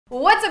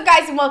What's up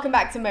guys and welcome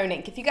back to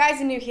Monink. If you guys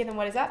are new here, then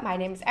what is up? My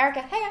name is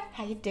Erica. Hey,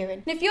 how you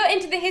doing? And if you're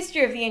into the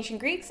history of the ancient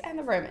Greeks and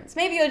the Romans,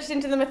 maybe you're just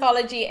into the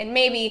mythology and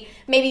maybe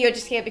you're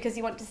just here because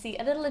you want to see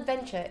a little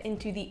adventure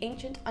into the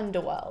ancient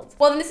underworld.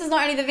 Well, then this is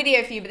not only the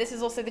video for you, but this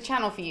is also the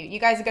channel for you. You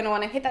guys are going to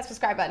want to hit that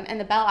subscribe button and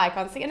the bell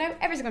icon so you know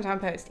every single time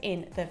I post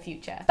in the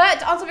future.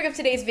 But on topic of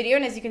today's video,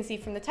 and as you can see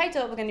from the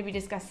title, we're going to be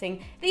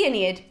discussing the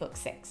Aeneid Book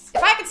 6.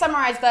 If I could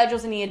summarize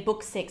Virgil's Aeneid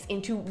Book 6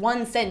 into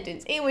one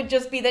sentence, it would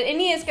just be that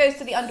Aeneas goes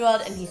to the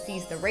underworld and he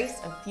sees the race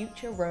of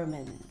future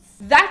Romans.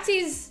 That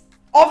is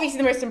obviously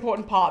the most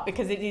important part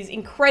because it is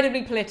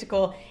incredibly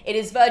political. It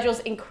is Virgil's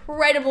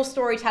incredible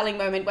storytelling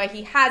moment where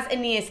he has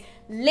Aeneas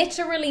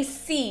literally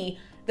see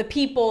the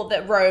people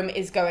that Rome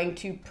is going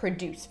to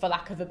produce, for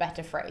lack of a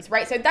better phrase,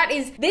 right? So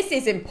this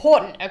is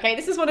important, okay?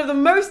 This is one of the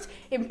most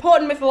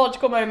important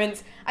mythological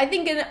moments, I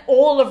think, in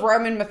all of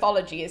Roman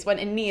mythology, is when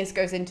Aeneas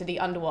goes into the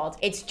underworld.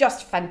 It's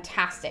just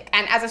fantastic.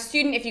 And as a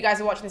student, if you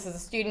guys are watching this as a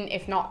student,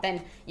 if not,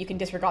 then you can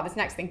disregard this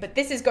next thing, but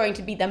this is going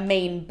to be the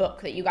main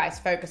book that you guys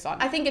focus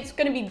on. I think it's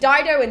going to be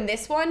Dido in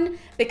this one,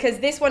 because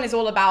this one is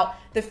all about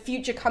the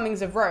future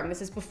comings of Rome.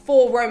 This is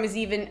before Rome is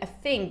even a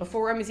thing,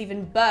 before Rome is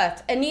even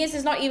birthed. Aeneas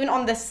is not even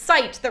on the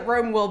site that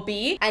Rome will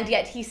be, and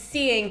yet he's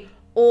seeing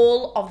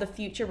all of the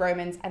future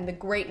Romans and the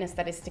greatness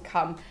that is to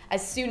come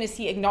as soon as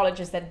he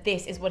acknowledges that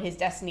this is what his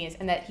destiny is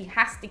and that he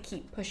has to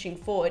keep pushing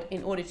forward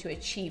in order to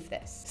achieve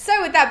this.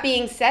 So with that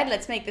being said,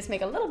 let's make this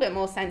make a little bit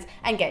more sense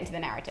and get into the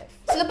narrative.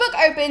 So the book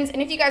opens,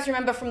 and if you guys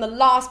remember from the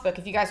last book,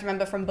 if you guys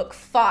remember from book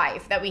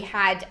 5, that we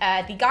had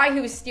the guy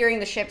who was steering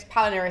the ships,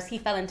 Palinurus, he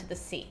fell into the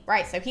sea,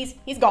 right? So he's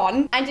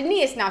gone, and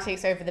Aeneas now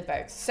takes over the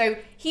boats. So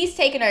he's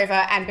taken over,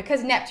 and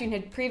because Neptune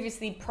had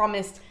previously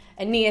promised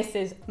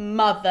Aeneas's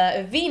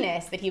mother,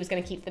 Venus, that he was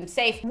going to keep them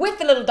safe with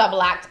the little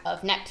double act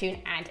of Neptune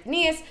and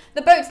Aeneas,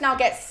 the boats now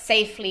get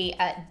safely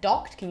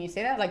docked. Can you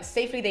say that? Like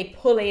safely they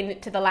pull in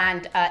to the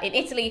land in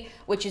Italy,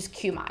 which is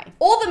Cumae.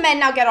 All the men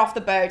now get off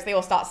the boats. They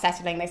all start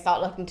settling. They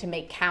start looking to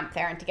make camp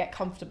there and to get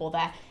comfortable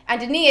there.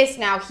 And Aeneas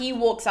now, he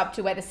walks up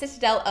to where the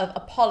citadel of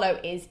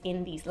Apollo is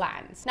in these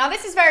lands. Now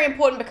this is very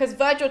important because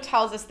Virgil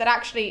tells us that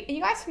actually, are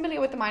you guys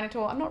familiar with the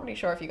Minotaur? I'm not really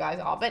sure if you guys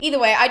are, but either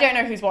way, I don't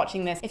know who's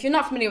watching this. If you're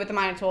not familiar with the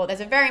Minotaur,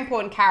 there's a very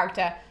important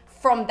character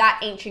from that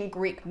ancient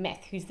Greek myth,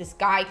 who's this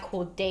guy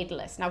called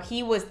Daedalus. Now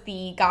he was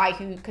the guy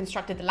who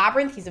constructed the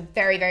labyrinth. He's a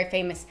very, very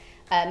famous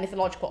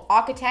mythological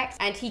architect,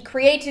 and he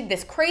created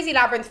this crazy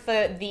labyrinth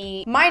for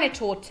the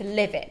Minotaur to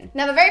live in.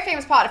 Now the very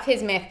famous part of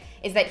his myth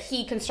is that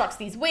he constructs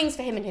these wings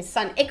for him and his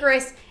son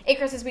Icarus.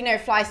 Icarus, as we know,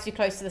 flies too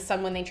close to the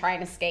sun when they try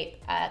and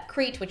escape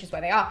Crete, which is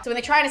where they are. So when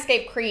they try and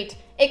escape Crete,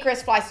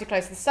 Icarus flies too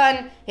close to the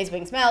sun, his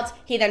wings melt,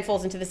 he then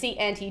falls into the sea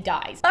and he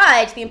dies.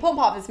 But the important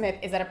part of this myth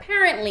is that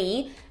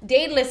apparently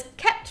Daedalus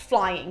kept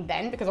flying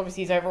then, because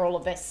obviously he's over all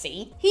of this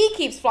sea. He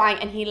keeps flying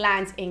and he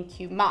lands in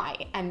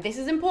Cumae. And this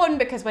is important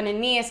because when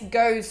Aeneas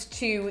goes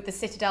to the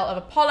citadel of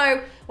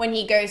Apollo, when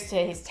he goes to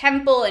his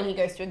temple and he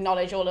goes to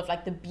acknowledge all of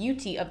like the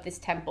beauty of this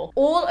temple,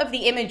 all of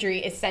the imagery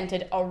is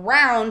centered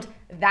around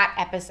that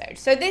episode.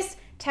 So this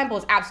temple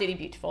is absolutely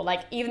beautiful.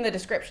 Like even the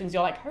descriptions,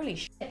 you're like, holy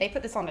shit, they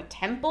put this on a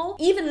temple?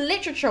 Even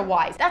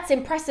literature-wise, that's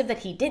impressive that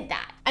he did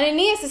that. And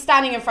Aeneas is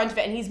standing in front of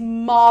it and he's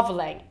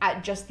marveling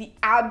at just the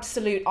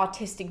absolute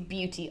artistic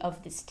beauty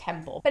of this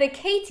temple. But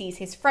Achates,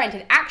 his friend,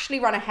 had actually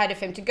run ahead of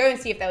him to go and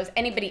see if there was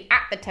anybody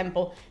at the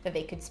temple that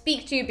they could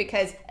speak to,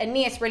 because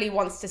Aeneas really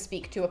wants to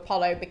speak to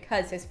Apollo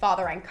because his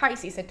father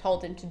Anchises had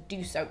told him to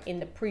do so in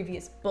the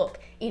previous book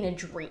in a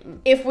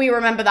dream. If we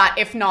remember that,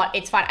 if not,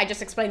 it's fine. I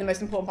just explained the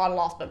most important part of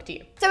the last book to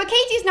you. So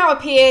Achates now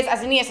appears,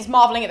 as Aeneas is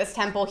marveling at this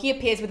temple, he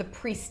appears with a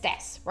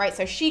priestess, right?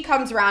 So she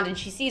comes around and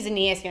she sees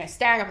Aeneas,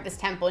 staring up at this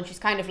temple, and she's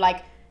kind of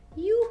like,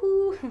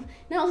 yoo-hoo,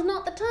 now's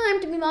not the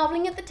time to be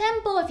marveling at the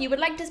temple. If you would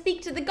like to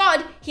speak to the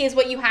god, here's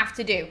what you have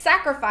to do.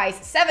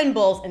 Sacrifice 7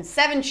 bulls and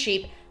 7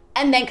 sheep,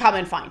 and then come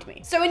and find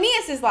me. So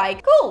Aeneas is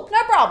like, cool,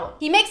 no problem.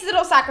 He makes his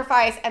little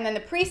sacrifice, and then the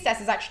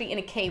priestess is actually in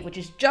a cave, which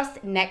is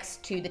just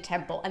next to the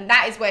temple. And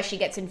that is where she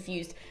gets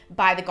infused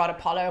by the god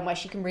Apollo and where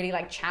she can really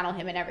like channel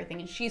him and everything.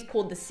 And she's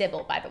called the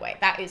Sibyl, by the way.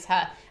 That is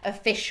her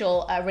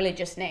official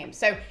religious name.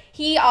 So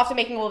he, after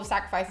making all the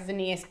sacrifices,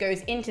 Aeneas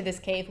goes into this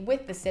cave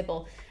with the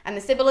Sibyl. And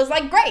the Sibyl is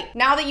like, great,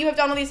 now that you have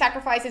done all these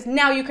sacrifices,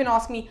 now you can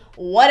ask me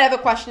whatever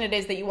question it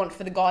is that you want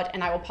for the god,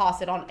 and I will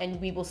pass it on,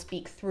 and we will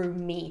speak through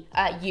me,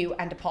 you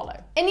and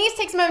Apollo. Aeneas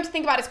takes a moment to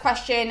think about his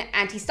question,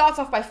 and he starts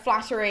off by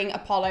flattering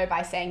Apollo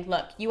by saying,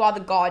 look, you are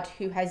the god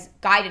who has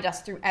guided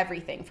us through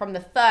everything. From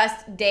the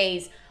first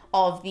days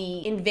of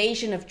the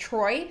invasion of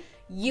Troy,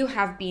 you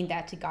have been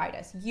there to guide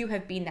us. You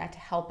have been there to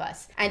help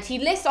us. And he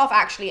lists off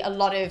actually a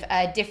lot of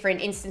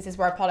different instances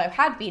where Apollo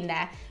had been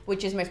there,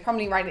 which is most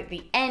prominently right at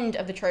the end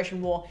of the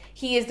Trojan War.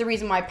 He is the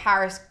reason why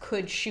Paris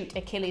could shoot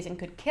Achilles and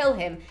could kill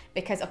him,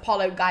 because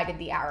Apollo guided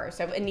the arrow.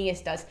 So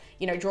Aeneas does,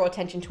 draw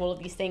attention to all of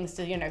these things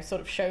to,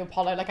 sort of show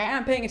Apollo, like, I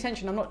am paying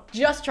attention. I'm not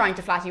just trying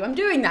to flatter you. I'm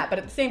doing that. But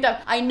at the same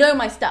time, I know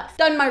my stuff.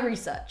 Done my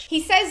research.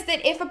 He says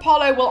that if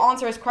Apollo will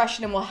answer his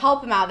question and will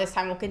help him out this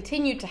time, will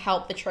continue to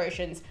help the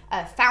Trojans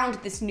found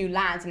this new land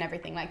lands and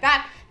everything like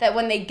that, that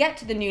when they get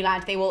to the new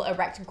land, they will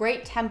erect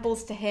great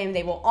temples to him,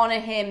 they will honor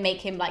him,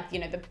 make him like, you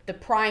know, the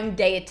prime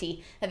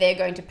deity that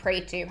they're going to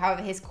pray to.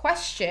 However, his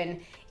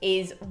question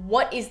is,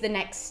 what is the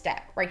next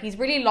step, right? He's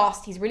really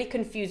lost, he's really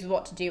confused with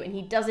what to do, and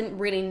he doesn't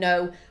really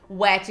know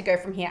where to go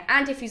from here,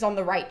 and if he's on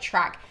the right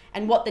track,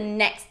 and what the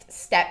next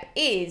step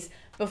is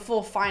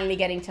before finally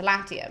getting to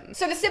Latium.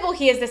 So the Sibyl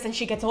hears this and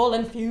she gets all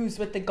infused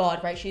with the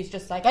god, right? She's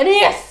just like,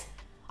 Aeneas,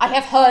 I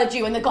have heard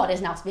you and the god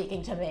is now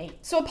speaking to me.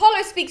 So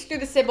Apollo speaks through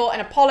the Sibyl,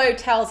 and Apollo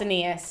tells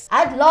Aeneas,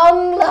 at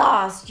long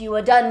last you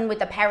are done with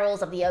the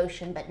perils of the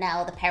ocean, but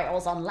now the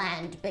perils on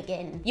land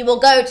begin. You will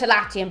go to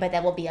Latium, but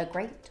there will be a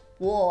great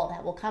war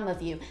that will come of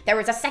you.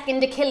 There is a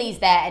second Achilles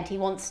there, and he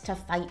wants to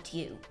fight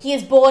you. He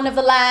is born of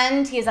the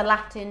land, he is a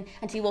Latin,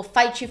 and he will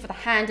fight you for the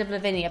hand of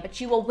Lavinia, but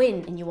you will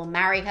win, and you will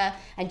marry her,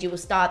 and you will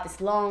start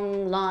this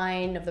long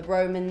line of the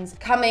Romans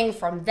coming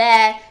from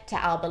there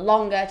to Alba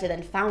Longa, to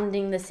then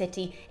founding the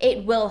city.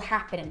 It will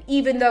happen, and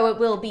even though it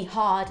will be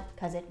hard,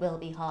 because it will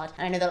be hard,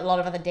 and I know that a lot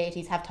of other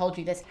deities have told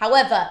you this,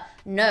 however,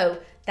 know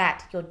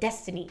that your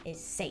destiny is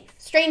safe.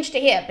 Strange to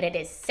hear, but it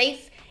is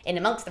safe in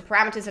amongst the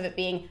parameters of it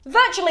being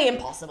virtually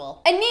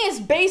impossible. Aeneas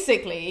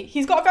basically,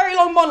 he's got a very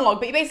long monologue,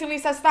 but he basically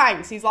says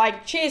thanks. He's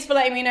like, cheers for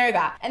letting me know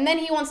that. And then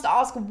he wants to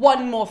ask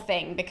one more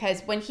thing,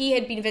 because when he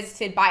had been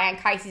visited by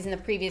Anchises in the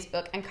previous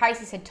book,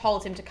 Anchises had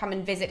told him to come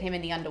and visit him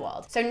in the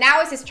underworld. So now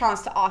is his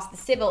chance to ask the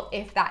Sibyl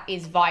if that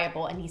is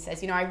viable. And he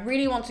says, you know, I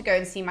really want to go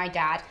and see my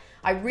dad.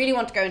 I really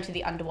want to go into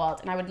the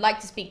underworld, and I would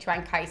like to speak to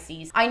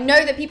Anchises. I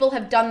know that people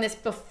have done this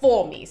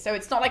before me, so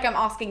it's not like I'm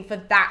asking for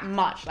that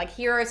much. Like,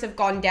 heroes have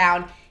gone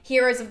down,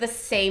 heroes of the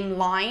same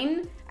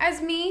line as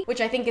me,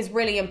 which I think is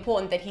really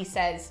important that he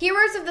says,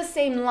 heroes of the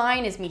same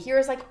line as me,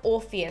 heroes like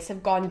Orpheus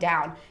have gone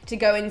down to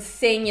go and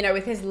sing, you know,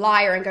 with his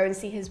lyre and go and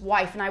see his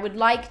wife, and I would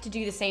like to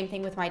do the same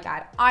thing with my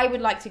dad. I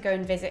would like to go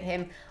and visit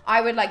him.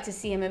 I would like to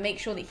see him and make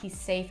sure that he's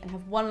safe and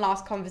have one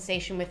last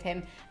conversation with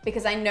him,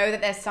 because I know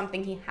that there's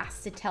something he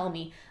has to tell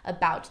me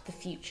about the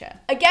future.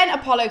 Again,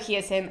 Apollo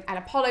hears him, and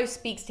Apollo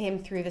speaks to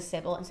him through the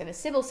Sibyl, and so the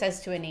Sibyl says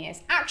to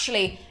Aeneas,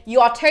 actually, you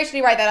are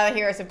totally right that other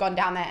heroes have gone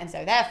down there, and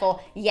so therefore,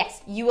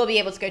 yes, you will be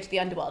able to go to the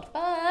underworld.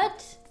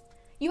 But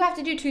you have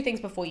to do two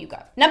things before you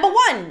go. Number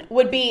one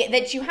would be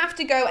that you have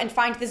to go and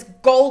find this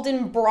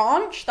golden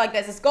branch. Like,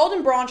 there's this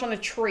golden branch on a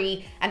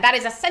tree, and that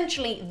is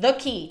essentially the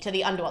key to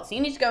the underworld. So you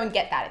need to go and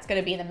get that. It's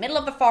going to be in the middle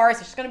of the forest.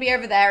 It's just going to be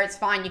over there. It's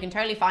fine. You can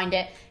totally find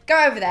it.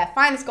 Go over there,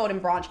 find this golden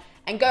branch,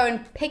 and go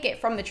and pick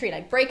it from the tree.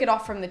 Like, break it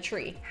off from the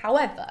tree.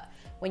 However,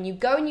 when you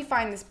go and you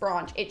find this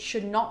branch, it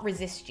should not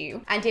resist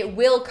you, and it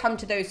will come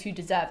to those who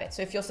deserve it.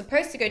 So if you're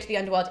supposed to go to the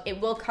underworld,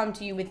 it will come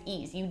to you with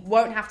ease. You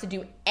won't have to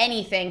do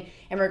anything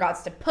in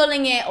regards to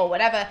pulling it or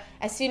whatever.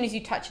 As soon as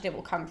you touch it, it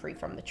will come free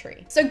from the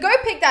tree. So go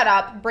pick that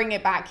up, bring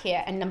it back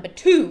here. And number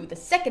two, the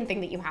second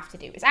thing that you have to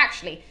do is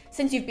actually,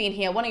 since you've been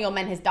here, one of your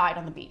men has died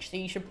on the beach. So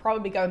you should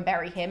probably go and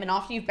bury him. And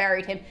after you've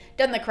buried him,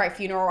 done the correct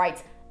funeral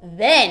rites,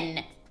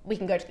 then we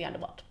can go to the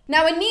underworld.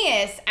 Now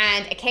Aeneas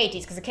and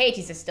Achates, because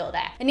Achates is still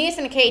there. Aeneas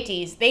and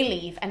Achates, they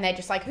leave and they're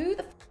just like, who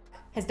the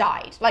has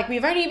died? Like,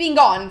 we've only been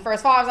gone for,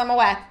 as far as I'm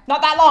aware,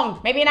 not that long,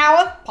 maybe an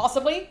hour,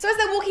 possibly. So as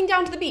they're walking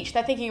down to the beach,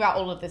 they're thinking about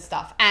all of this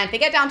stuff. And they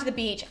get down to the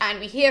beach and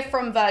we hear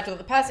from Virgil,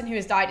 the person who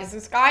has died is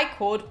this guy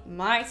called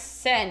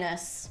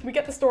Mycenaeus. We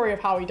get the story of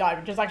how he died,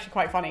 which is actually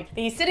quite funny.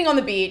 He's sitting on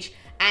the beach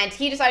and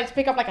he decided to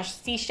pick up like a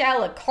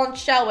seashell, a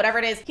conch shell, whatever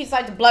it is. He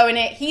decided to blow in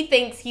it. He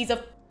thinks he's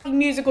a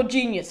musical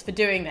genius for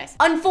doing this.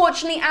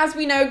 Unfortunately, as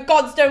we know,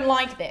 gods don't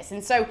like this,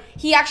 and so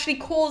he actually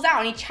calls out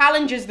and he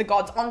challenges the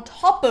gods. On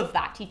top of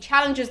that, he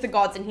challenges the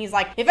gods and he's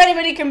like, if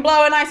anybody can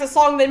blow a nicer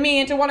song than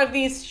me into one of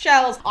these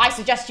shells, I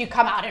suggest you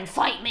come out and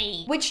fight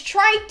me. Which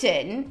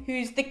Triton,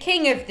 who's the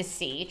king of the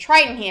sea,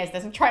 Triton hears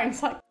this and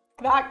Triton's like,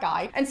 that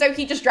guy, and so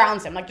he just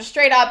drowns him, like just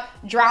straight up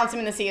drowns him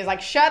in the sea. Is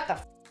like, shut the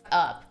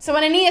up. So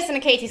when Aeneas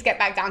and Achates get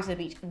back down to the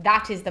beach,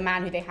 that is the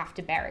man who they have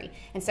to bury.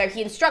 And so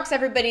he instructs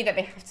everybody that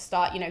they have to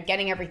start, you know,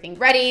 getting everything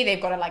ready.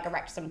 They've got to like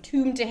erect some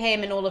tomb to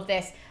him and all of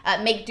this,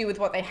 make do with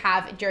what they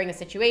have during the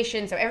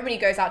situation. So everybody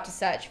goes out to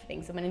search for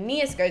things. And when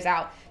Aeneas goes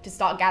out to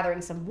start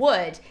gathering some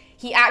wood,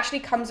 he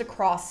actually comes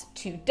across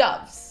two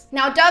doves.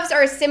 Now, doves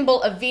are a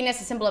symbol of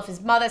Venus, a symbol of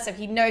his mother. So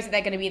he knows that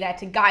they're going to be there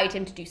to guide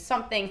him to do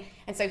something.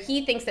 And so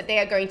he thinks that they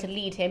are going to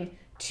lead him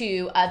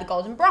to the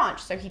golden branch.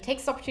 So he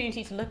takes the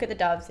opportunity to look at the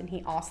doves and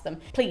he asks them,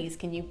 please,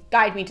 can you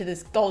guide me to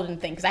this golden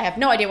thing? Because I have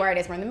no idea where it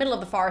is. We're in the middle of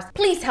the forest.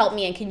 Please help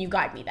me and can you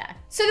guide me there?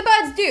 So the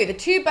birds do. The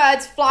two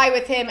birds fly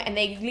with him and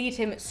they lead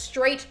him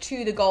straight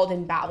to the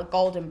golden bough, the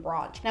golden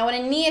branch. Now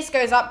when Aeneas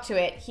goes up to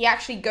it, he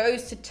actually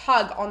goes to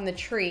tug on the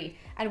tree.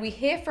 And we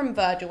hear from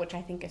Virgil, which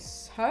I think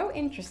is so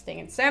interesting,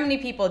 and so many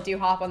people do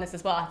harp on this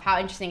as well, how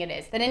interesting it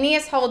is, that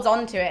Aeneas holds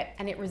on to it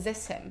and it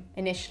resists him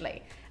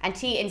initially. and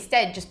he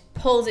instead just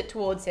pulls it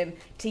towards him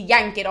to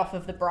yank it off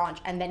of the branch,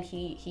 and then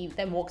he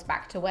then walks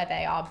back to where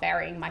they are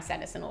burying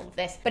Mycenae and all of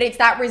this. But it's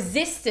that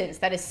resistance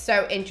that is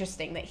so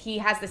interesting, that he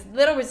has this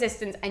little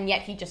resistance and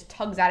yet he just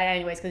tugs at it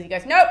anyways because he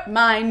goes, nope,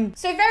 mine.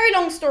 So very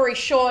long story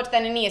short,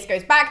 then Aeneas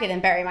goes back, they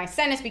then bury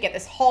Mycenae. We get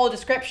this whole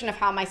description of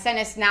how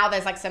Mycenae, now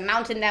there's like some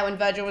mountain there when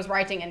Virgil was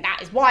writing, and that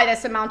is why there's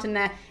some mountain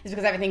there, is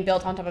because everything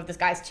built on top of this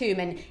guy's tomb,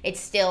 and it's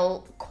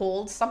still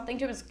called something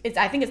to it.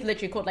 I think it's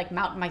literally called like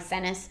Mount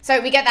Mycenae.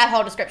 So we get that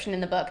whole description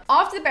in the book.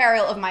 After the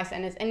burial of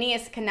Mycenae,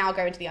 Aeneas can now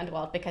go into the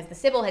underworld because the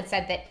Sibyl had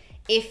said that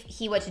if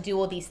he were to do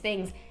all these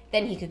things,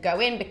 then he could go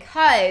in,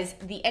 because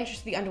the entrance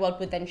to the underworld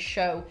would then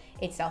show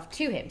itself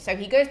to him. So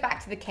he goes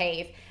back to the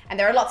cave, and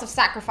there are lots of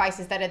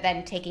sacrifices that are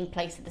then taking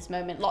place at this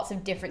moment. Lots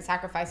of different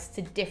sacrifices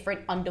to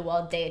different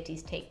underworld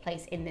deities take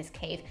place in this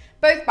cave,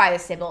 both by the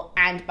Sibyl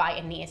and by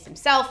Aeneas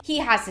himself. He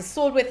has his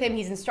sword with him.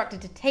 He's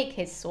instructed to take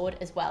his sword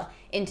as well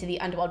into the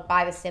underworld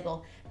by the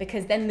Sibyl,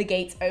 because then the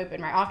gates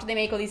open, right? After they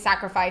make all these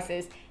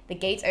sacrifices, the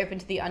gates open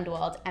to the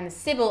underworld, and the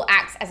Sibyl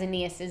acts as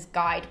Aeneas's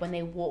guide when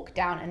they walk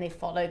down and they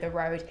follow the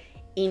road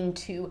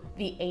into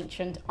the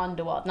ancient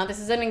underworld. Now, this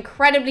is an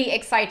incredibly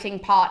exciting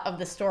part of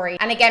the story.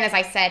 And again, as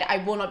I said,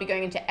 I will not be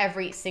going into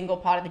every single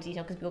part of the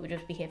detail because we will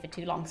just be here for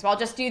too long. So I'll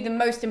just do the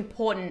most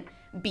important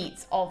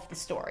beats of the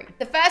story.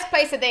 The first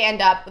place that they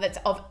end up that's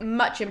of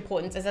much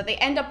importance is that they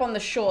end up on the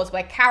shores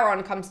where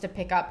Charon comes to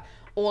pick up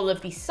all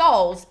of these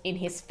souls in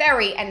his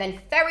ferry and then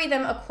ferry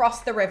them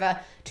across the river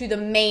to the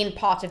main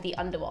part of the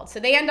underworld. So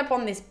they end up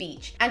on this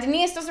beach, and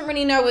Aeneas doesn't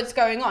really know what's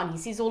going on. He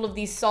sees all of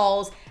these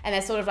souls and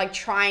they're sort of like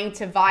trying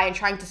to vie and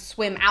trying to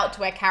swim out to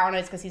where Charon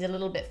is because he's a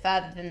little bit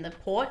further than the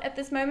port at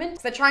this moment.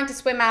 So they're trying to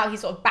swim out, he's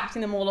sort of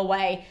batting them all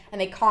away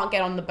and they can't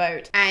get on the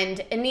boat.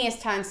 And Aeneas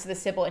turns to the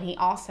Sibyl and he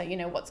asks her, you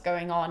know, what's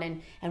going on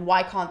and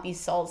why can't these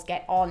souls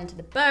get on to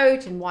the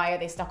boat and why are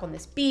they stuck on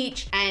this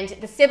beach? And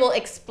the Sibyl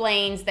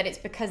explains that it's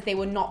because they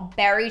were not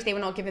buried, they were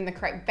not given the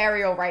correct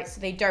burial rites,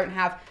 so they don't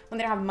have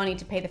money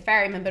to pay the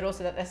ferryman, but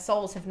also that their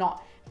souls have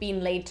not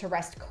been laid to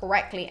rest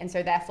correctly, and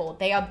so therefore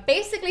they are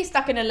basically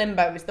stuck in a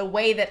limbo, is the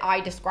way that I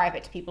describe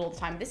it to people all the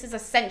time. This is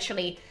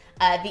essentially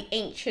the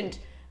ancient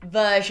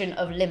version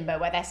of limbo,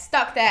 where they're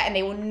stuck there and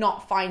they will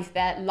not find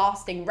their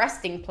lasting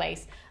resting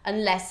place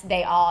unless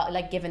they are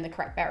like given the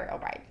correct burial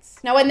rites.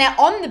 Now, when they're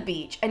on the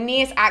beach,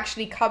 Aeneas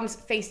actually comes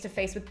face to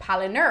face with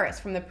Palinurus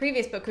from the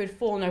previous book, who had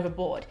fallen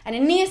overboard. And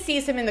Aeneas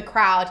sees him in the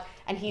crowd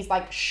and he's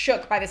like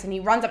shook by this, and he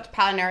runs up to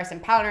Palinurus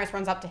and Palinurus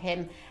runs up to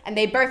him, and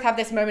they both have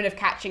this moment of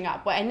catching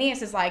up where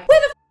Aeneas is like, where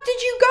the did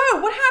you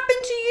go? What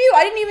happened to you?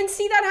 I didn't even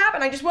see that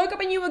happen. I just woke up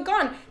and you were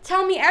gone.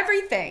 Tell me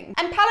everything.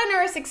 And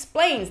Palinurus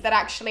explains that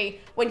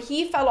actually when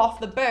he fell off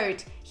the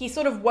boat, he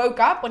sort of woke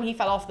up when he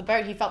fell off the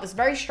boat. He felt this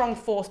very strong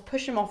force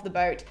push him off the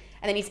boat,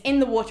 and then he's in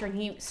the water and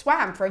he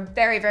swam for a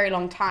very, very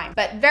long time.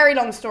 But very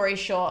long story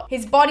short,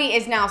 his body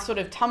is now sort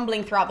of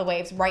tumbling throughout the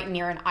waves right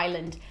near an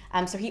island.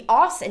 So he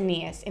asks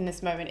Aeneas in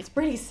this moment, it's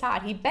really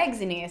sad, he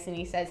begs Aeneas and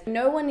he says,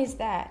 no one is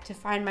there to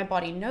find my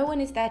body. No one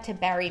is there to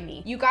bury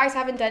me. You guys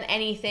haven't done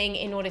anything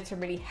in order to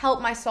really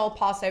help my soul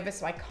pass over,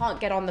 so I can't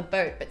get on the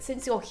boat. But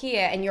since you're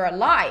here and you're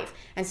alive,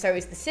 and so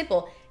is the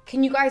Sibyl,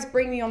 can you guys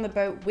bring me on the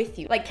boat with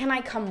you? Like, can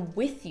I come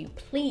with you,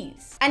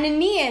 please? And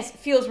Aeneas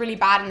feels really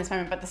bad in this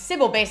moment, but the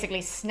Sibyl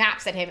basically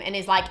snaps at him and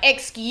is like,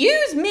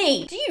 excuse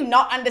me, do you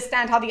not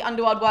understand how the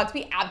underworld works?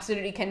 We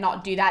absolutely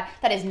cannot do that.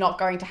 That is not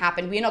going to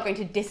happen. We are not going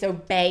to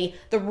disobey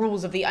the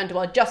rules of the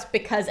underworld just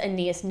because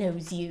Aeneas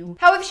knows you.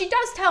 However, she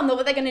does tell him that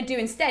what they're going to do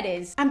instead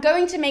is, I'm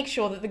going to make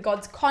sure that the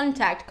gods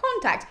contact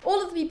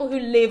all of the people who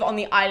live on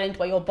the island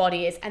where your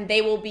body is, and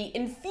they will be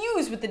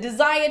infused with the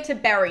desire to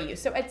bury you.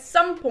 So at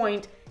some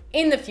point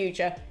in the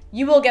future,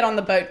 you will get on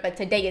the boat, but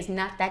today is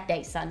not that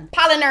day, son.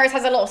 Palinurus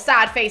has a little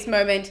sad face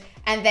moment,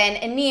 and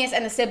then Aeneas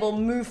and the Sibyl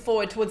move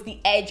forward towards the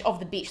edge of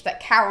the beach so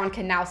that Charon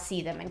can now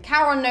see them. And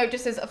Charon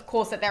notices, of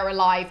course, that they're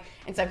alive,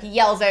 and so he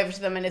yells over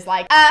to them and is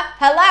like,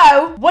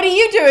 hello? What are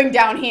you doing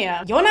down here?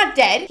 You're not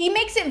dead. He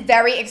makes it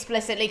very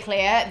explicitly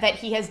clear that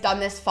he has done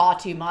this far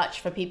too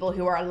much for people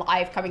who are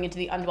alive coming into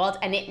the underworld,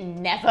 and it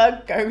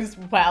never goes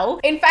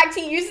well. In fact,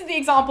 he uses the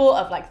example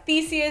of like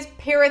Theseus,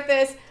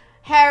 Pirithous,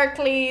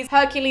 Hercules,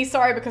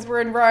 because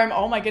we're in Rome,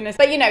 oh my goodness.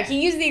 But you know,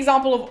 he used the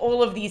example of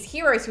all of these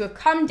heroes who have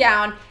come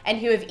down and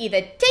who have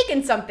either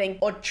taken something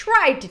or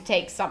tried to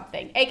take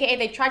something. AKA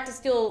they tried to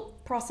steal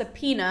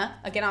Proserpina.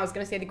 Again, I was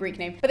going to say the Greek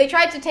name, but they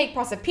tried to take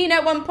Proserpina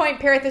at one point.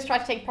 Pirithous tried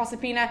to take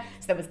Proserpina,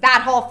 so there was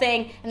that whole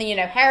thing. And then, you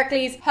know,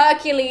 Hercules,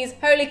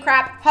 holy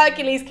crap,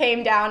 Hercules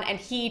came down and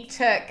he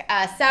took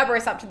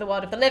Cerberus up to the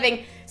world of the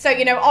living. So,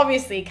 you know,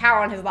 obviously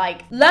Charon has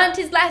like learned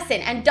his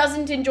lesson and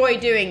doesn't enjoy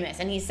doing this.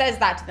 And he says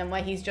that to them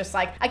where he's just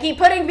like, I keep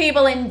putting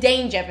people in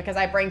danger because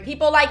I bring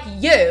people like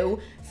you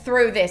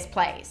through this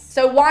place.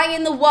 So why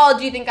in the world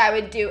do you think I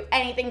would do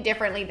anything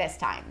differently this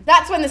time?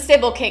 That's when the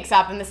Sibyl kicks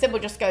up, and the Sibyl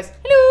just goes,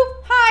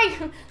 hello,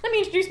 hi, let me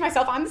introduce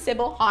myself. I'm the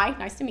Sibyl. Hi,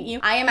 nice to meet you.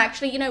 I am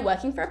actually, you know,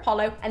 working for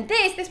Apollo. And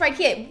this right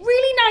here,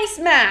 really nice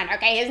man.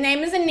 Okay, his name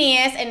is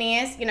Aeneas.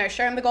 Aeneas, you know,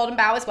 show him the golden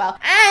bow as well.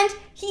 And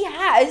he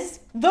has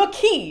the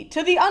key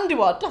to the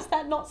underworld. Does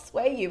that not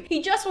sway you?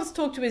 He just wants to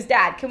talk to his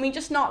dad. Can we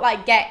just not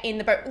like get in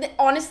the boat?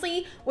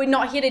 Honestly, we're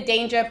not here to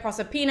danger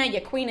Proserpina.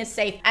 Your queen is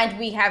safe, and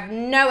we have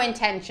no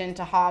intention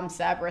to harm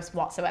Cerberus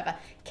whatsoever.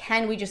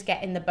 Can we just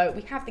get in the boat?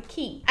 We have the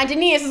key. And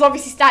Aeneas is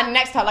obviously standing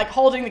next to her, like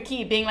holding the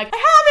key, being like, I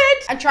have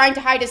it! And trying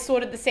to hide his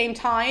sword at the same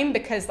time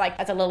because like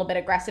that's a little bit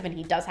aggressive, and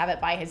he does have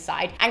it by his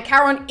side. And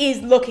Charon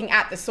is looking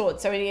at the sword.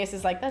 So Aeneas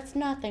is like, that's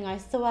nothing, I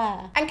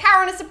swear. And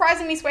Charon is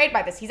surprisingly swayed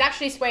by this. He's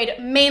actually swayed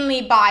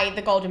mainly by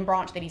the golden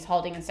branch that he's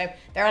holding. And so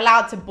they're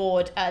allowed to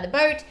board the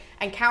boat,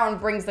 and Charon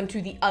brings them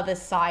to the other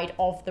side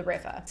of the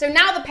river. So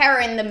now the pair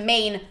are in the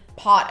main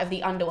part of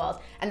the underworld,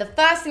 and the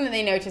first thing that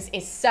they notice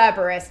is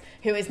Cerberus,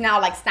 who is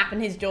now like snapping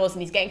his jaws,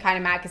 and he's getting kind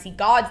of mad because he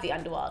guards the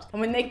underworld.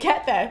 And when they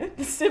get there,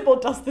 the Sibyl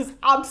does this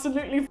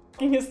absolutely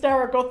fucking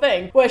hysterical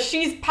thing where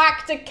she's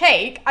packed a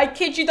cake. I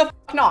kid you the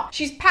fuck not.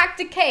 She's packed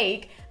a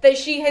cake that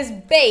she has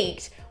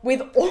baked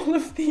with all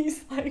of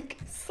these like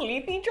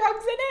sleepy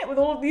drugs in it, with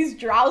all of these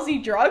drowsy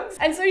drugs.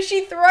 And so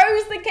she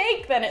throws the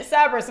cake then at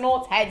Cerberus, and all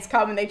its heads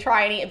come and they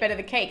try and eat a bit of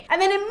the cake,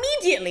 and then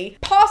immediately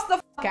pass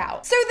the fuck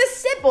out. So the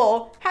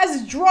Sibyl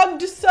has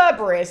drugged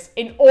Cerberus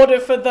in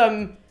order for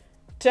them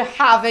to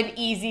have an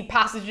easy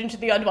passage into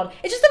the underworld.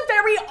 It's just a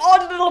very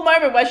odd little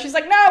moment where she's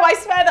like, no, I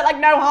swear that like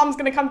no harm's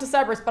gonna come to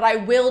Cerberus, but I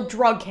will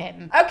drug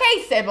him.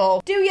 Okay,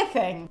 Sibyl, do your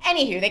thing.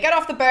 Anywho, they get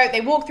off the boat,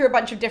 they walk through a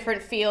bunch of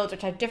different fields,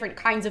 which have different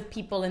kinds of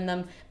people in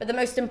them, but the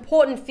most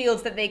important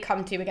fields that they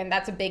come to, again,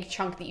 that's a big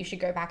chunk that you should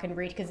go back and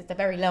read because it's a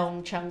very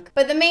long chunk.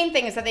 But the main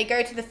thing is that they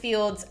go to the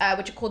fields,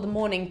 which are called the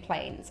Morning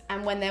Plains,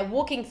 and when they're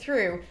walking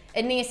through,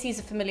 Aeneas sees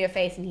a familiar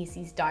face and he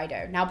sees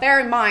Dido. Now, bear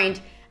in mind,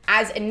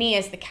 as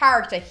Aeneas, the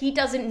character, he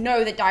doesn't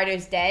know that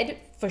Dido's dead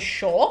for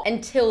sure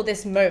until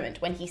this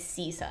moment when he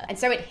sees her. And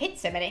so it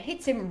hits him, and it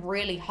hits him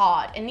really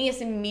hard.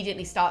 Aeneas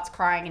immediately starts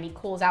crying, and he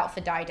calls out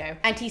for Dido.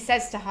 And he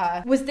says to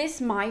her, was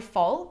this my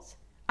fault?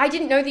 I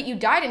didn't know that you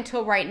died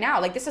until right now.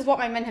 Like, this is what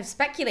my men have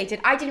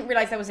speculated. I didn't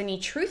realize there was any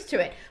truth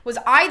to it. Was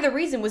I the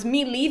reason? Was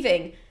me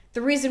leaving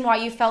the reason why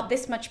you felt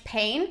this much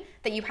pain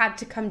that you had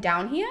to come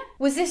down here?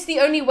 Was this the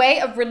only way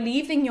of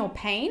relieving your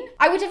pain?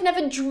 I would have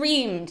never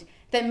dreamed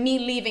that me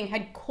leaving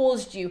had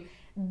caused you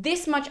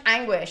this much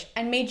anguish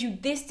and made you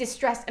this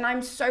distressed, and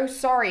I'm so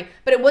sorry,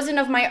 but it wasn't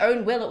of my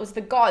own will, it was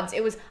the gods.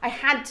 It was, I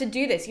had to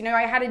do this, you know,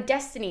 I had a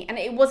destiny, and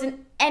it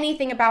wasn't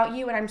anything about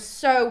you, and I'm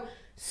so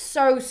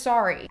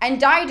sorry. And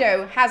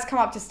Dido has come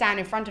up to stand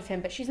in front of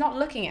him, but she's not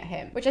looking at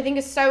him, which I think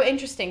is so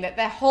interesting, that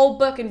their whole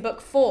book in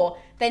book 4,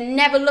 they're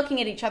never looking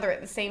at each other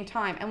at the same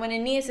time. And when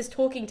Aeneas is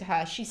talking to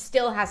her, she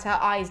still has her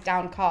eyes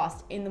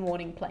downcast in the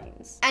Morning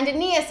Plains. And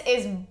Aeneas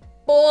is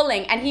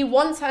bawling, and he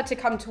wants her to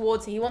come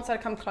towards her, he wants her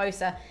to come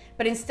closer,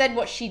 but instead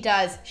what she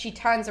does, she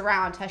turns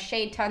around, her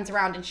shade turns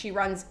around, and she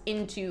runs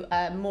into,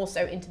 more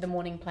so into the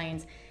Morning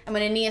Plains. And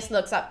when Aeneas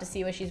looks up to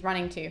see where she's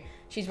running to,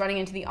 she's running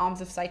into the arms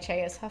of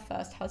Sychaeus, her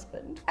first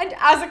husband. And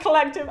as a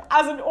collective,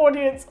 as an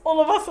audience, all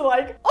of us are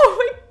like, oh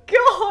my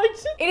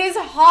God. It is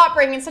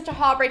heartbreaking, such a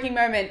heartbreaking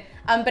moment.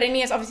 But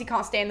Aeneas obviously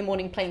can't stay in the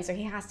Morning Plains, so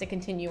he has to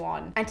continue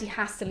on, and he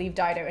has to leave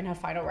Dido in her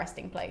final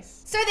resting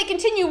place. So they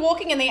continue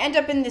walking, and they end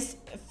up in this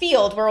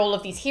field where all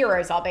of these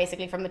heroes are,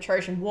 basically, from the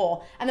Trojan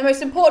War. And the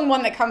most important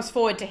one that comes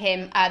forward to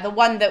him, the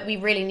one that we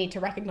really need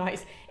to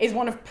recognize, is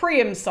one of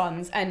Priam's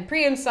sons. And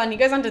Priam's son, he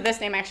goes under this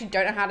name, I actually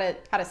don't know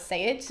how to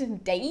say it,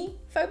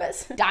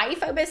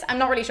 Deiphobus? I'm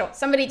not really sure.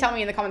 Somebody tell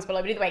me in the comments below,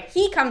 but either way,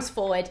 he comes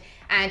forward,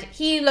 and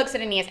he looks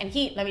at Aeneas, and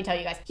let me tell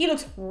you guys, he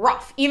looks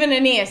rough. Even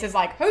Aeneas is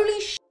like, holy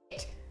shit.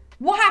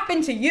 What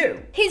happened to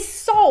you? His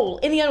soul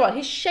in the underworld,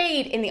 his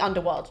shade in the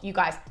underworld, you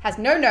guys, has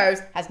no nose,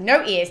 has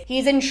no ears.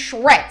 He's in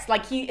shreds.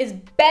 Like, he is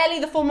barely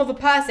the form of a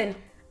person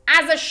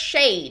as a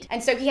shade.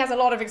 And so he has a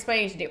lot of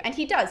explaining to do. And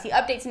he does. He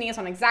updates Aeneas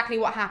on exactly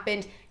what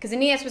happened, because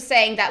Aeneas was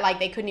saying that, like,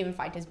 they couldn't even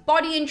find his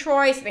body in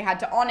Troy, so they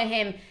had to honor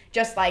him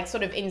just, like,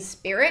 sort of in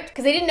spirit,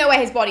 because they didn't know where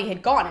his body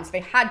had gone, and so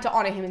they had to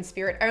honor him in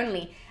spirit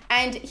only.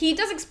 And he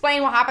does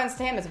explain what happens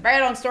to him. It's a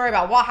very long story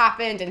about what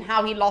happened and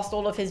how he lost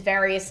all of his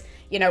various,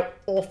 you know,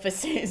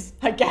 orifices,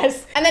 I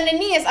guess. And then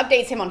Aeneas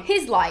updates him on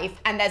his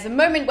life, and there's a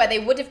moment where they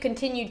would have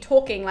continued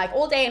talking like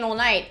all day and all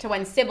night to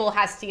when Sibyl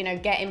has to, you know,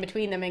 get in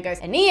between them and goes,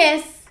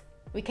 Aeneas,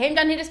 we came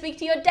down here to speak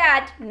to your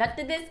dad, not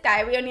to this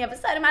guy. We only have a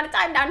certain amount of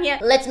time down here.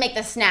 Let's make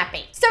this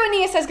snappy. So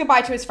Aeneas says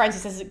goodbye to his friends.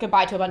 He says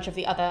goodbye to a bunch of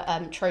the other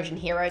Trojan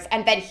heroes.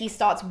 And then he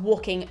starts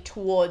walking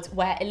towards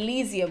where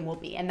Elysium will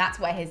be. And that's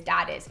where his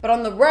dad is. But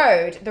on the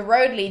road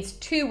leads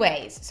two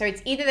ways. So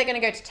it's either they're going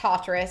to go to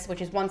Tartarus, which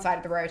is one side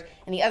of the road,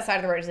 and the other side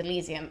of the road is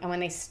Elysium. And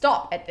when they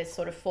stop at this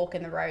sort of fork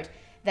in the road,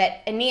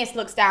 that Aeneas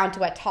looks down to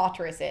where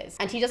Tartarus is,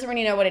 and he doesn't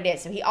really know what it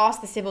is. So he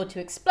asks the Sibyl to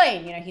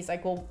explain. You know, he's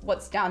like, well,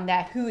 what's down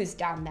there? Who is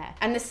down there?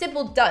 And the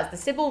Sibyl does. The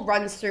Sibyl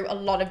runs through a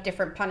lot of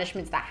different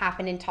punishments that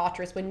happen in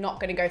Tartarus. We're not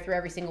going to go through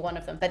every single one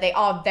of them, but they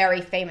are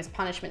very famous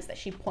punishments that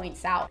she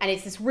points out. And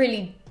it's this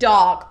really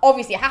dark,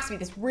 obviously it has to be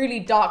this really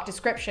dark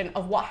description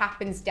of what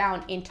happens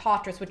down in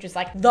Tartarus, which is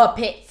like the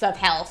pits of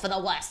hell for the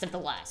worst of the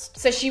worst.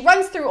 So she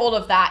runs through all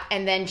of that,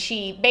 and then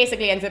she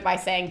basically ends it by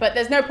saying, but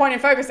there's no point in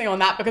focusing on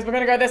that because we're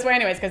going to go this way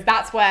anyways, because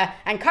that's where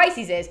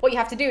Anchises is. What you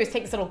have to do is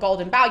take this little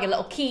golden bowl, your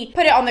little key,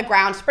 put it on the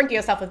ground, sprinkle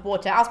yourself with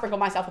water, I'll sprinkle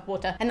myself with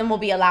water, and then we'll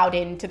be allowed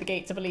into the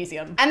gates of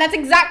Elysium. And that's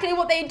exactly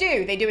what they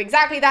do. They do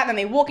exactly that, and then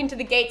they walk into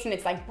the gates, and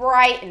it's like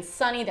bright and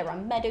sunny. There are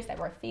meadows, there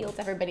are fields,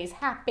 everybody's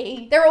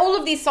happy. There are all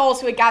of these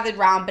souls who are gathered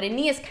round, but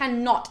Aeneas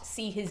cannot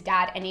see his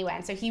dad anywhere.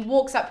 And so he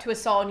walks up to a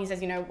soul and he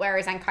says, you know, where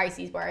is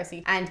Anchises? Where is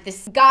he? And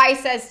this guy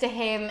says to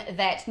him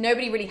that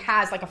nobody really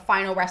has like a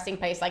final resting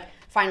place, like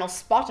final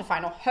spot, a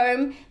final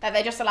home, that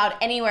they're just allowed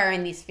anywhere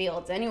in these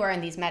fields, anywhere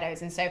in these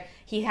meadows. And so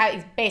he's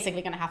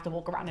basically going to have to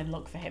walk around and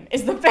look for him,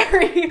 is the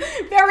very,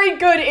 very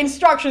good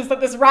instructions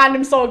that this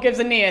random soul gives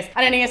Aeneas.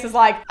 And Aeneas is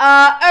like,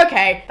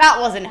 okay, that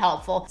wasn't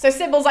helpful. So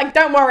Sibyl's like,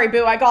 don't worry,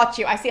 boo, I got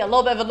you. I see a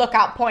little bit of a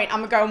lookout point.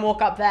 I'm gonna go and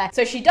walk up there.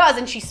 So she does,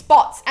 and she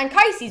spots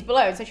Anchises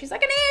below. And so she's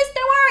like, Aeneas,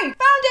 don't worry,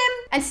 found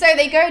him. And so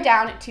they go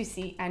down to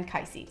see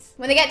Anchises.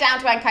 When they get down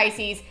to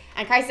Anchises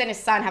and his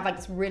son have like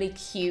this really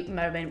cute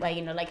moment where,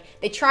 you know, like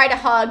they try to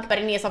hug, but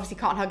Aeneas obviously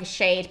can't hug a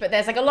shade, but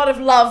there's like a lot of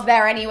love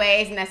there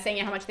anyways, and they're saying,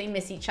 you know, how much they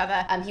miss each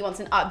other. He wants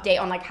an update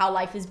on like how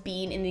life has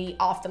been in the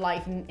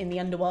afterlife and in the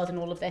underworld and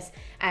all of this,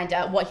 and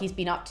what he's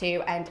been up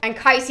to. And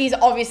Anchises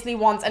obviously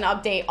wants an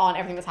update on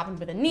everything that's happened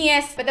with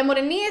Aeneas. But then what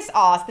Aeneas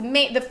asks,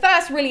 the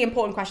first really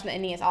important question that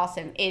Aeneas asks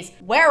him is,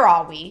 where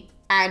are we?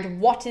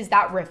 And what is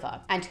that river?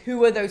 And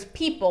who are those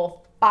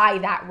people by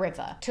that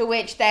river? To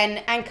which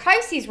then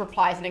Anchises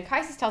replies, and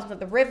Anchises tells him that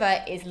the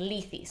river is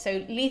Lethe.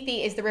 So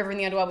Lethe is the river in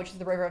the underworld, which is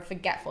the river of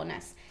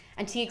forgetfulness.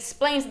 And he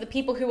explains that the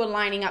people who are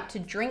lining up to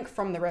drink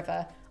from the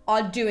river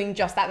are doing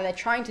just that they're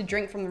trying to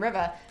drink from the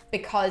river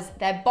because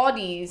their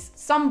bodies,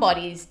 some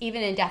bodies,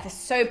 even in death, are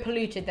so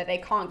polluted that they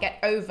can't get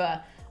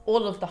over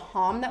all of the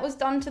harm that was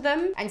done to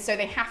them. And so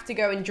they have to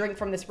go and drink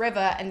from this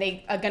river, and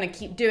they are going to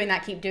keep doing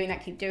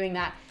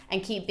that,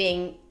 and keep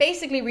being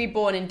basically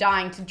reborn and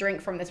dying to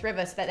drink from this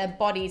river, so that their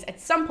bodies, at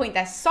some point,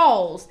 their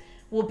souls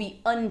will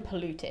be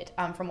unpolluted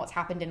from what's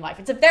happened in life.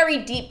 It's a very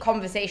deep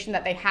conversation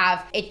that they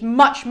have. It's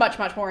much, much,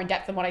 much more in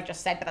depth than what I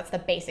just said, but that's the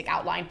basic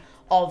outline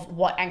of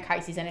what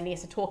Anchises and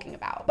Aeneas are talking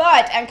about.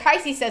 But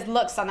Anchises says,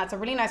 look, son, that's a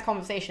really nice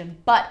conversation,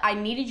 but I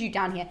needed you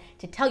down here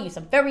to tell you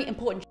some very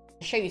important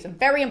show you some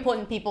very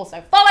important people,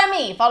 so follow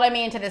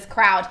me into this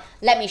crowd,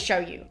 let me show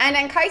you. And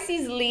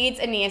Anchises leads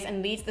Aeneas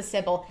and leads the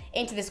Sibyl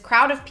into this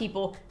crowd of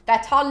people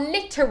that are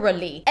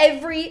literally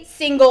every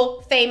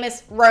single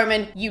famous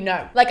Roman you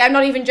know. Like, I'm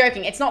not even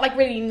joking, it's not like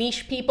really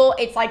niche people,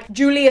 it's like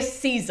Julius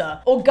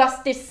Caesar,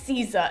 Augustus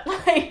Caesar,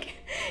 like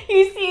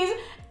he sees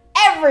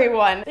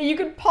everyone that you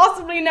could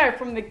possibly know,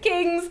 from the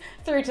kings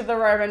through to the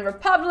Roman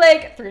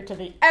Republic, through to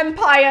the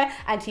Empire,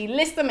 and he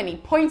lists them and he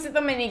points at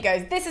them and he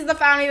goes, this is the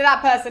family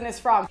that person is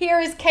from. Here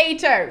is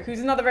Cato,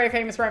 who's another very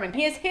famous Roman.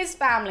 Here's his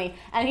family,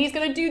 and he's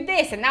gonna do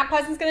this, and that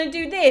person's gonna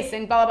do this,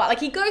 and blah, blah, blah. Like,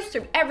 he goes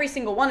through every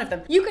single one of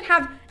them. You could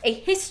have a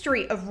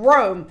history of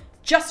Rome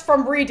just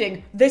from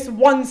reading this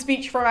one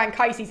speech from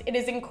Anchises. It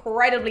is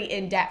incredibly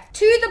in-depth.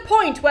 To the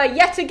point where,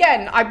 yet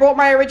again, I brought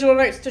my original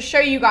notes to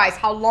show you guys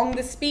how long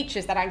the speech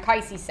is that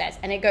Anchises says.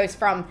 And it goes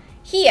from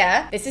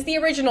here, this is the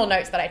original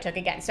notes that I took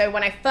again. So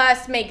when I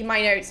first make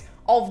my notes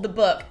of the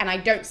book and I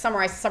don't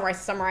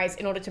summarize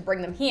in order to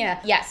bring them here.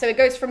 Yeah, so it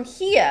goes from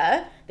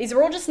here, these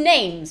are all just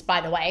names,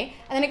 by the way,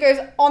 and then it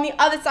goes on the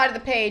other side of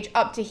the page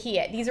up to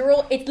here. These are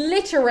all, it's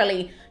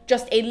literally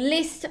just a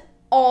list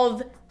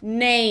of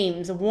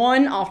names,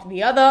 one after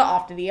the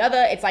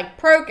other. It's like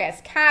Procus,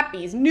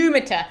 Capys,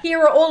 Numitor. Here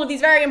are all of these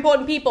very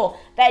important people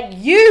that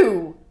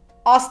you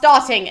are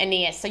starting,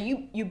 Aeneas. So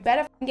you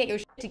better get your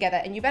shit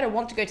together, and you better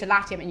want to go to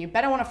Latium, and you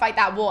better want to fight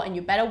that war, and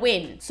you better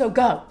win. So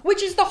go.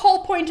 Which is the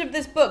whole point of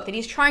this book, that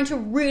he's trying to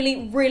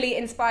really, really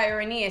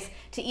inspire Aeneas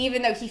to,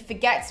 even though he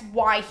forgets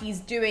why he's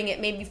doing it,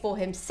 maybe for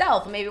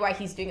himself, or maybe why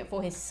he's doing it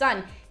for his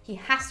son, he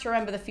has to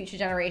remember the future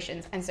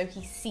generations, and so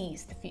he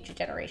sees the future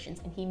generations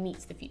and he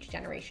meets the future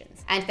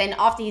generations. And then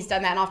after he's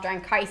done that, and after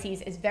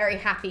Anchises is very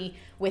happy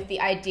with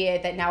the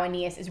idea that now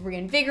Aeneas is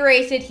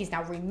reinvigorated, he's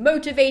now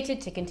remotivated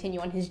to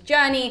continue on his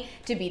journey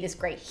to be this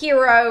great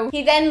hero,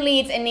 he then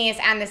leads Aeneas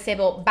and the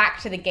Sibyl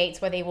back to the gates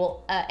where they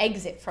will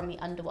exit from the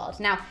underworld.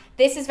 Now,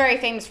 this is very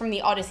famous from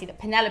the Odyssey, that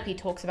Penelope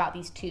talks about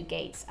these two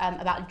gates,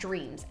 about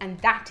dreams, and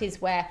that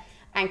is where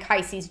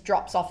Anchises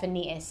drops off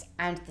Aeneas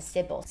and the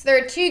Sibyl. So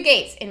there are two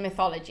gates in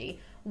mythology.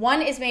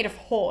 One is made of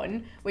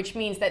horn, which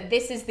means that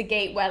this is the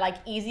gate where like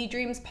easy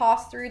dreams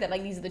pass through, that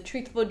like these are the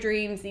truthful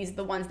dreams, these are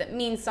the ones that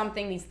mean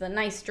something, these are the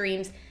nice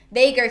dreams.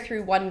 They go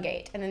through one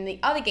gate, and then the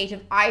other gate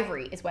of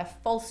ivory is where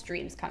false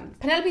dreams come.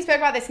 Penelope spoke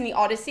about this in the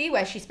Odyssey,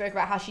 where she spoke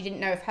about how she didn't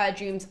know if her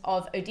dreams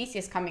of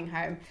Odysseus coming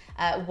home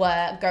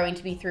were going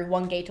to be through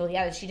one gate or the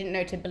other. She didn't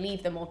know to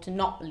believe them or to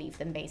not believe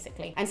them,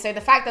 basically. And so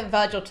the fact that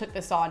Virgil took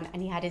this on,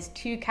 and he had his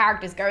two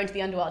characters go into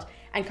the underworld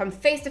and come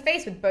face to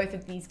face with both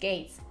of these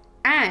gates,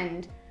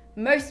 and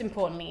most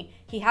importantly,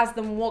 he has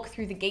them walk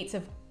through the gates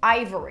of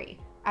ivory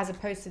as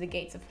opposed to the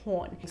gates of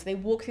horn. So they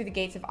walk through the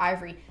gates of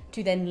ivory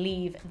to then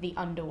leave the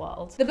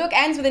underworld. The book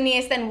ends with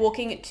Aeneas then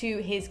walking to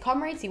his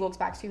comrades. He walks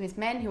back to his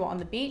men who are on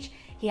the beach.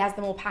 He has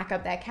them all pack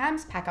up their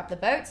camps, pack up the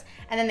boats,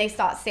 and then they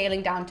start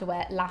sailing down to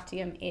where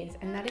Latium is.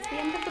 And that is the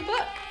end of the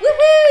book.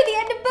 Woohoo! The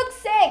end of book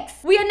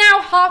 6! We are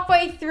now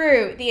halfway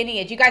through the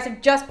Aeneid. You guys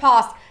have just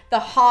passed the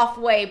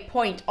halfway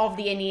point of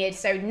the Aeneid.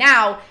 So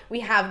now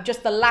we have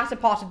just the latter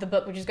part of the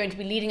book, which is going to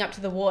be leading up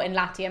to the war in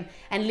Latium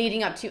and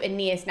leading up to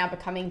Aeneas now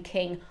becoming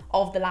king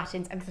of the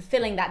Latins and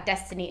fulfilling that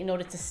destiny in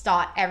order to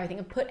start everything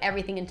and put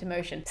everything into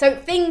motion. So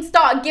things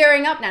start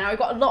gearing up now. We've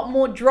got a lot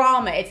more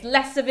drama. It's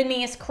less of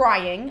Aeneas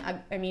crying.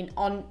 I mean,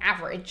 on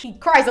average. He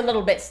cries a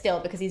little bit still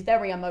because he's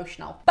very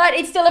emotional. But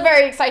it's still a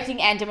very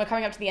exciting end, and we're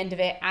coming up to the end of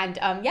it. And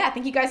yeah,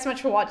 thank you guys so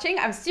much for watching.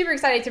 I'm super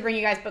excited to bring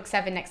you guys book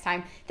 7 next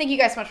time. Thank you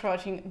guys so much for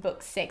watching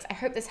book 6. I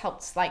hope this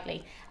helped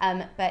slightly.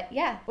 But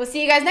yeah, we'll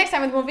see you guys next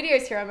time with more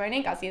videos here on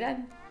Moaning. I'll see you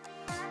then.